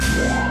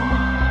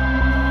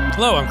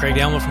Hello, I'm Craig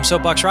Delman from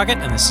Soapbox Rocket,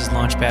 and this is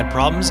Launchpad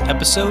Problems,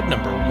 episode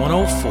number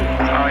 104. Houston,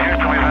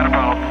 we've had a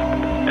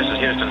problem. This is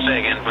Houston.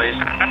 Say again, please.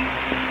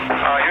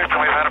 Houston,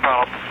 we've had a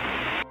problem.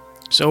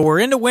 So we're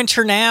into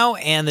winter now,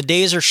 and the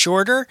days are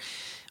shorter.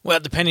 Well,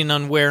 depending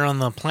on where on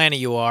the planet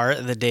you are,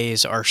 the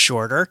days are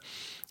shorter.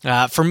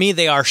 For me,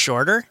 they are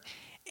shorter.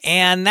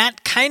 And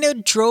that kind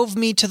of drove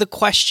me to the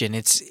question.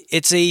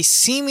 It's a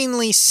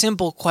seemingly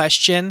simple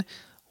question.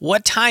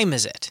 What time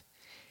is it?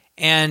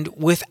 And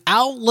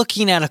without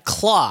looking at a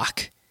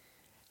clock,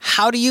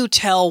 how do you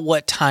tell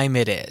what time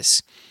it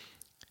is?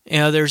 You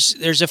know,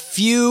 there's a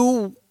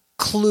few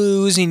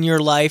clues in your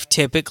life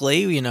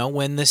typically. You know,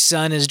 when the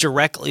sun is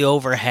directly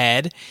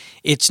overhead,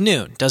 it's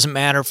noon. Doesn't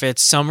matter if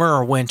it's summer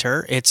or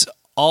winter. It's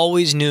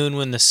always noon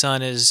when the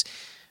sun is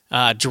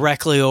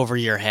directly over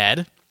your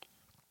head.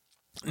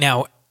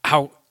 Now,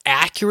 how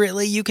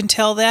accurately you can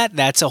tell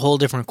that's a whole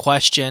different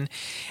question.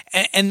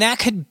 And that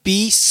could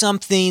be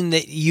something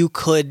that you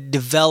could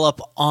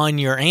develop on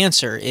your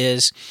answer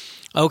is,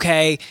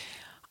 okay,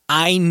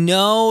 I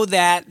know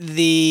that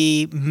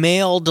the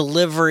mail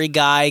delivery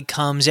guy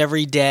comes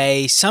every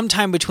day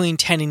sometime between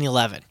 10 and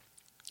 11.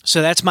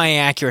 So that's my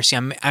accuracy.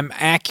 I'm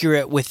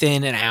accurate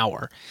within an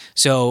hour.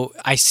 So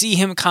I see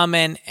him come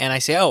in and I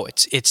say, oh,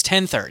 it's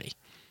 10:30,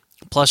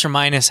 plus or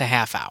minus a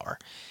half hour.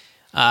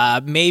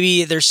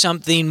 Maybe there's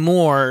something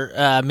more.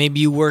 Maybe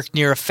you work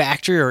near a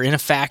factory or in a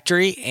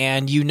factory,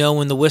 and you know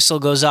when the whistle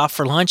goes off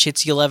for lunch,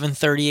 it's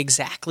 11:30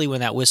 exactly when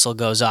that whistle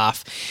goes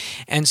off.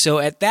 And so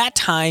at that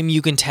time,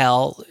 you can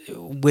tell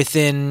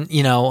within,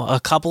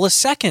 a couple of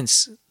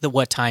seconds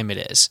what time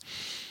it is.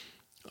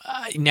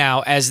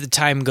 Now, as the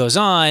time goes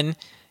on,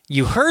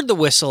 you heard the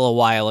whistle a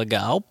while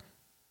ago.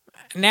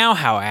 Now,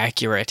 how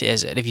accurate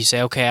is it? If you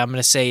say, okay, I'm going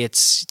to say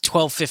it's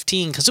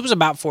 12:15 because it was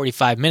about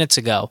 45 minutes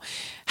ago,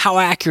 how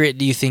accurate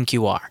do you think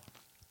you are?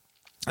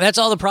 That's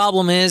all the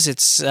problem is.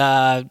 It's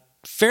a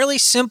fairly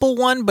simple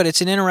one, but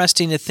it's an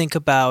interesting to think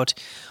about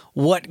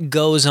what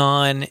goes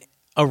on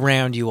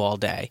around you all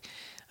day.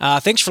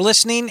 Thanks for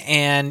listening,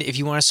 and if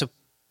you want us to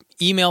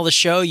email the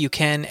show, you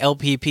can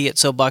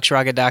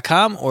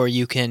lpp@soapboxrocket.com, or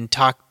you can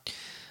talk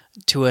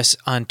to us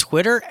on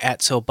Twitter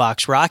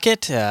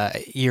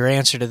 @SoapboxRocket. Your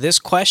answer to this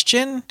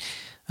question,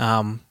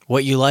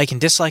 what you like and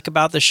dislike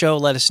about the show,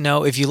 let us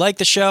know. If you like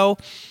the show,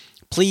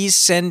 please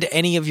send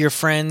any of your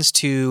friends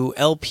to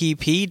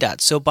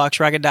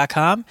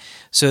lpp.soapboxrocket.com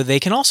so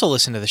they can also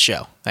listen to the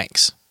show.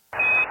 Thanks.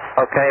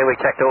 Okay, we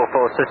checked all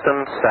four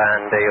systems,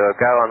 and you were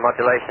go on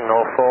modulation,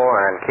 all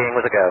four, and keying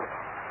was a go.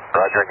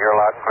 Roger, you're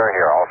loud and clear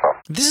here also.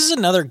 This is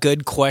another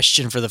good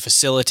question for the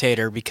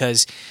facilitator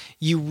because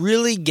you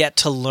really get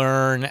to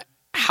learn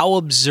how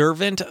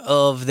observant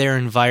of their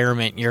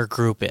environment your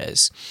group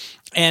is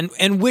and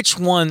which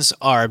ones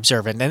are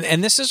observant.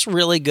 And this is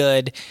really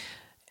good,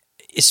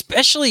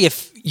 especially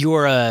if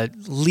you're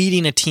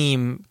leading a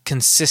team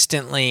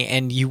consistently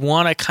and you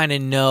want to kind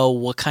of know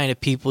what kind of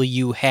people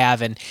you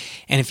have. And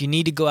if you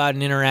need to go out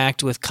and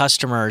interact with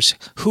customers,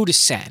 who to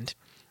send.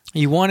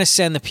 You want to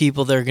send the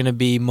people that are going to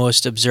be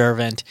most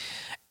observant,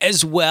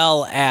 as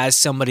well as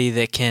somebody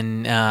that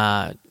can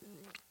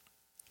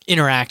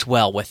interact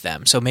well with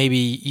them. So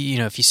maybe,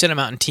 if you send them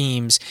out in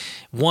teams,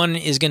 one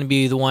is going to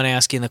be the one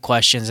asking the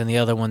questions and the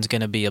other one's going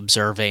to be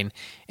observing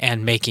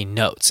and making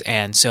notes.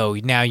 And so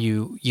now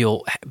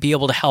you'll be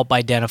able to help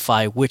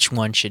identify which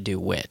one should do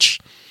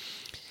which.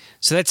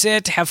 So that's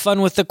it. Have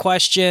fun with the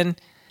question.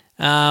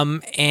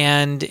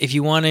 And if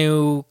you want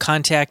to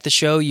contact the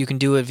show, you can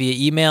do it via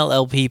email,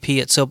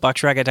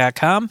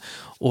 lpp@soapboxrocket.com,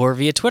 or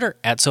via Twitter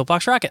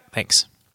 @SoapboxRocket. Thanks.